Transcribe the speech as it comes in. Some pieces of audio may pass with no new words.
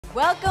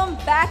Welcome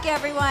back,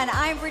 everyone.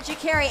 I'm Bridget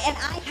Carey, and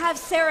I have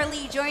Sarah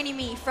Lee joining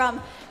me from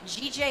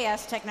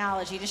GJS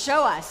Technology to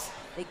show us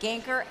the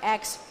Ganker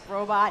EX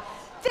Robot.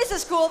 This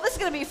is cool. This is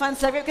going to be a fun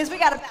segment because we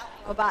got a battle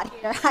robot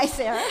here. Hi,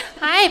 Sarah.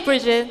 Hi,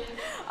 Bridget.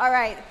 All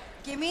right,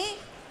 give me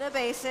the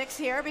basics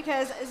here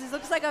because this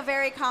looks like a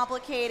very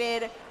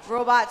complicated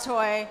robot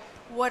toy.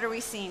 What are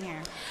we seeing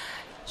here?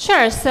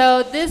 Sure,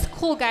 so this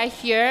cool guy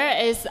here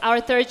is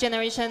our third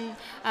generation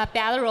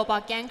battle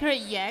robot, Ganker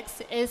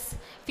EX. Is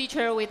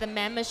featured with the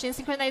man-machine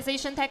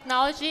synchronization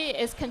technology.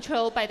 It's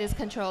controlled by this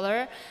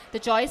controller, the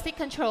joystick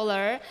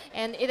controller,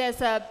 and it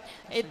has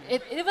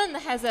it even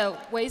has a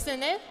waist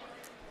in it.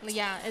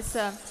 Yeah, it's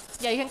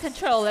you can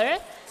control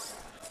it.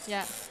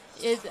 Yeah.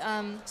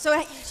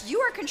 So you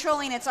are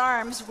controlling its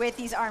arms with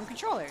these arm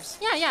controllers.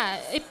 Yeah.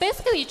 It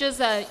basically just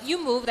you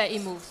move that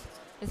it moves.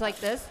 It's like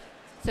this.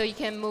 So you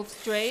can move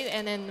straight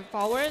and then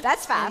forward.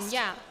 That's fast. And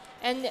yeah.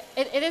 And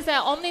it is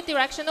an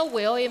omnidirectional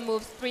wheel. It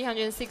moves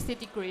 360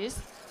 degrees.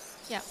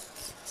 Yeah.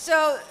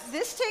 So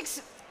this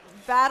takes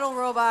battle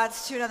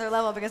robots to another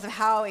level because of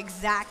how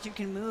exact you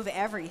can move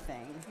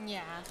everything.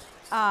 Yeah.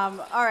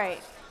 All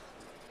right.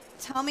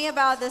 Tell me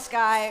about this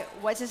guy.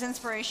 What's his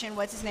inspiration?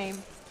 What's his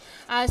name?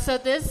 So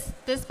this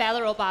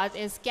battle robot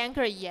is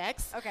Ganker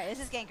EX. Okay,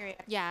 this is Ganker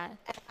EX. Yeah.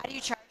 And how do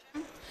you charge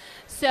him?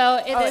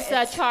 So it is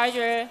a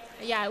charger.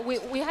 Yeah,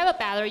 we have a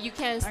battery. You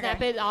can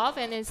snap it off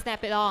and then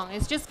snap it on.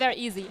 It's just very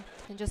easy.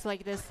 And just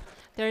like this,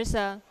 there's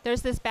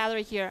this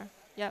battery here.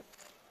 Yep.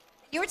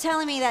 You were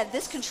telling me that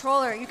this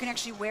controller you can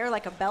actually wear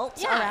like a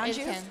belt around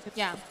you.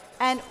 Yeah.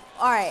 And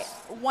all right,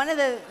 one of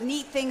the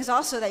neat things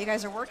also that you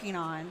guys are working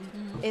on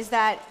is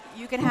that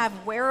you can have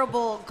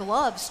wearable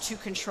gloves to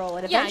control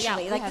it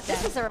eventually. Yeah, like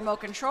this is a remote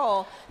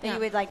control that you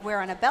would like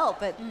wear on a belt.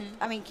 But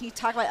I mean, can you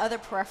talk about other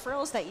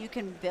peripherals that you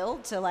can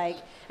build to like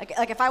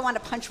if I want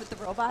to punch with the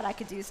robot, I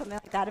could do something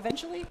like that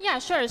eventually? Yeah,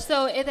 sure.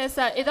 So it is.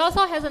 It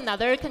also has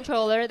another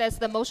controller that's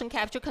the motion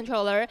capture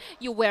controller.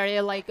 You wear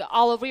it like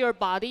all over your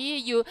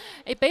body.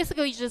 It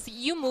basically just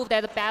you move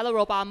that the battle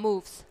robot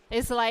moves.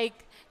 It's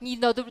like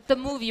the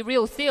movie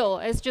Real Steel.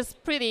 It's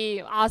just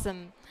pretty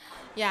awesome.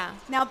 Yeah.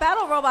 Now,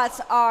 battle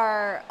robots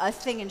are a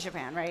thing in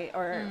Japan, right?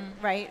 Or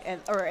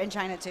or in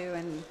China too,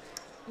 and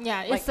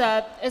yeah, it's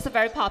a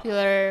very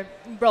popular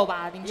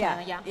robot in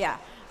China. Yeah.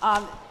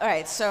 All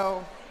right,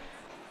 so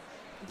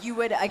you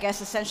would, I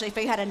guess, essentially, if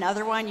you had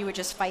another one, you would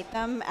just fight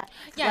them.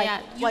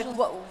 Like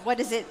what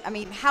is it? I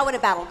mean, how would a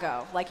battle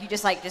go? Like you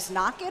just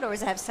knock it, or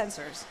does it have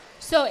sensors?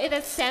 So it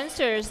has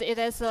sensors. It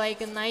has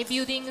like 9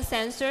 building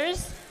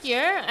sensors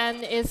here,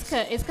 and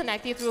it's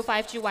connected through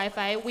 5G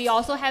Wi-Fi. We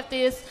also have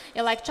this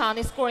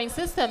electronic scoring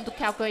system to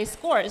calculate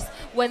scores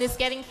when it's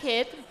getting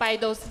hit by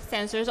those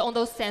sensors, on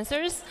those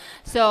sensors.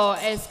 So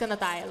it's gonna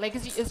die. Like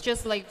it's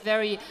just like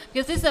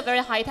because this is a very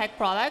high-tech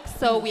product.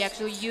 So we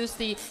actually use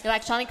the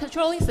electronic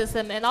controlling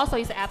system, and also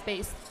it's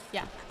app-based.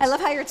 Yeah. I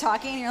love how you're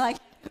talking. You're like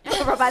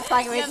the robot's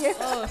talking with you.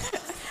 Oh.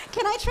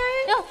 Can I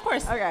try it? Yeah, of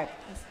course. Okay.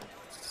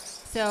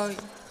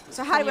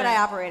 So how would I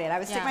operate it? I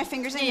would stick my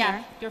fingers in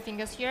here. Your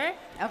fingers here.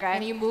 Okay.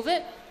 And you move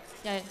it.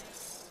 Yeah.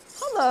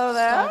 Hello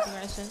there.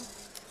 Direction.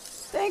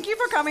 Thank you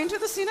for coming to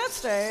the CNET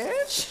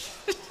stage.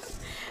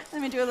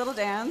 Let me do a little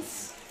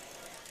dance.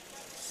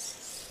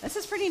 This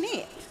is pretty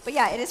neat. But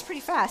yeah, it is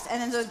pretty fast.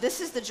 And then so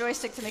this is the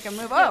joystick to make him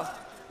move. Oh.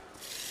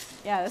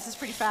 Yeah, this is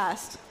pretty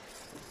fast.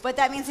 But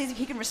that means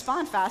he can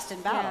respond fast in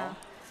battle. Yeah.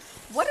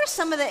 What are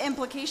some of the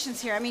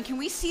implications here? I mean, can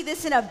we see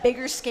this in a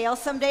bigger scale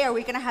someday? Are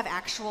we going to have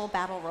actual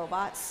battle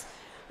robots?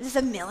 This is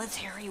a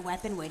military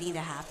weapon waiting to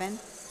happen,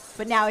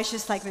 but now it's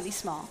just like really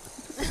small.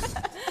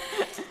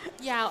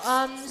 Yeah.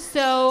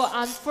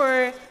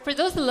 For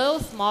those little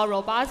small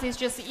robots, it's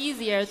just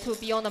easier to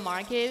be on the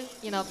market,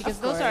 because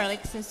those are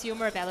like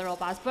consumer battle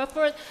robots. But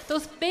for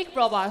those big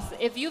robots,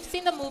 if you've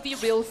seen the movie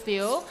Real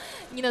Steel,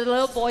 the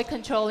little boy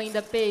controlling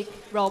the big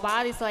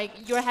robot, it's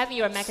like you're having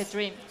your mecha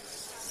dream.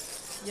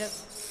 Yep.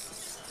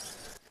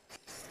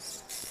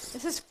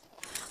 This is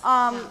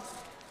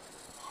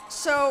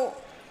so.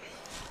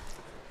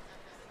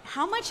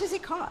 How much does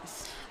it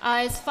cost?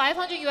 It's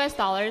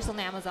 $500 on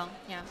Amazon.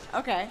 Yeah.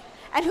 Okay.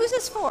 And who's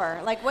this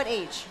for? Like what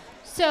age?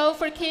 So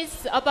for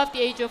kids above the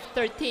age of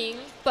 13,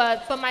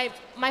 but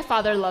my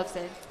father loves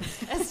it.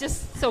 It's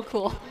just so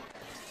cool.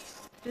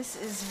 This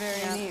is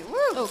very neat. Woo.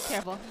 Oh,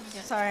 careful.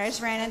 Yeah. Sorry, I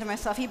just ran into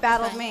myself. He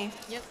battled me.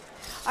 Yep.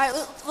 All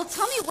right. Well,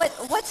 tell me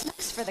what's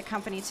next for the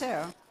company too.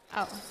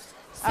 Oh.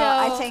 So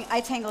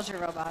I tangled your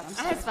robot. I'm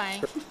sorry. That's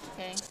fine.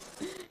 Okay.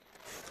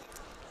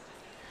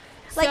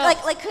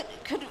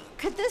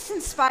 Could this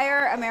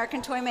inspire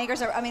American toy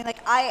makers? Or, I mean,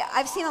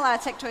 I've seen a lot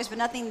of tech toys, but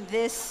nothing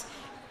this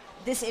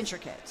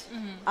intricate.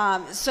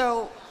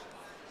 So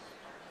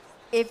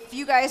if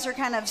you guys are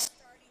kind of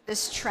starting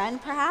this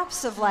trend,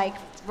 perhaps, of like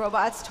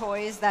robots,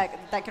 toys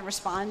that can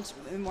respond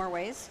in more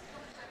ways.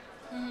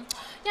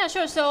 Yeah,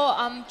 sure. So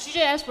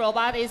GJS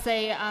Robot is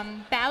a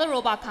battle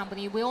robot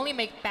company. We only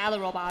make battle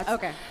robots.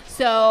 Okay.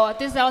 So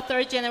this is our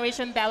third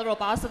generation battle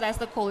robot. So that's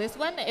the coolest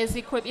one. It's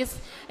equipped.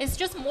 It's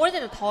just more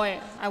than a toy,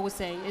 I would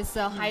say. It's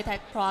a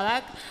high-tech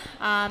product.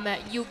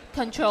 You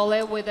control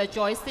it with a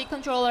joystick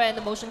controller and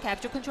a motion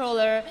capture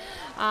controller,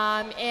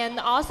 and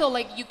also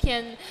like you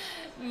can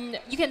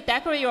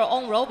decorate your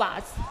own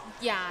robots.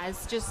 Yeah,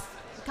 it's just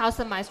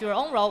customize your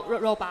own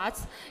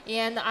robots,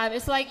 and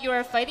it's like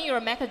you're fighting your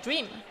mecha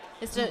dream.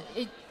 It's just,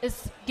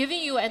 it's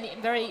giving you an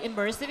very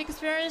immersive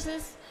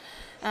experiences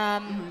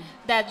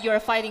that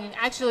you're fighting.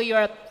 Actually,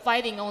 you're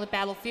fighting on the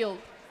battlefield.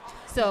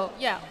 So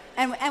yeah.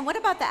 And what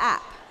about the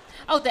app?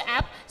 Oh, the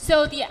app.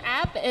 So the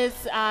app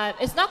is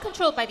it's not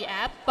controlled by the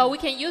app, but we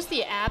can use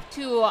the app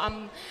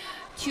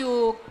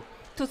to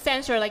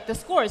censor like the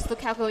scores, to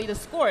calculate the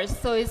scores.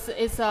 So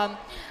so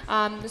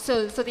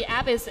the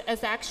app is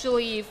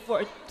actually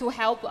to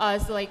help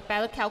us like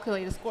better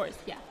calculate the scores.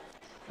 Yeah.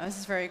 Oh, this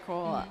is very cool.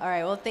 All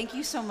right. Well, thank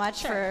you so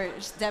much for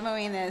just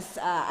demoing this.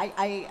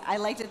 I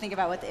like to think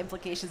about what the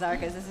implications are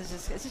because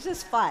this is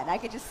just fun. I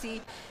could just see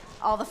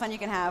all the fun you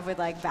can have with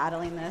like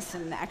battling this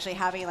and actually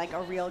having like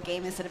a real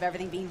game instead of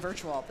everything being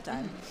virtual all the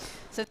time.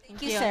 So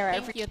thank you,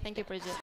 Sarah. Thank you, Bridget.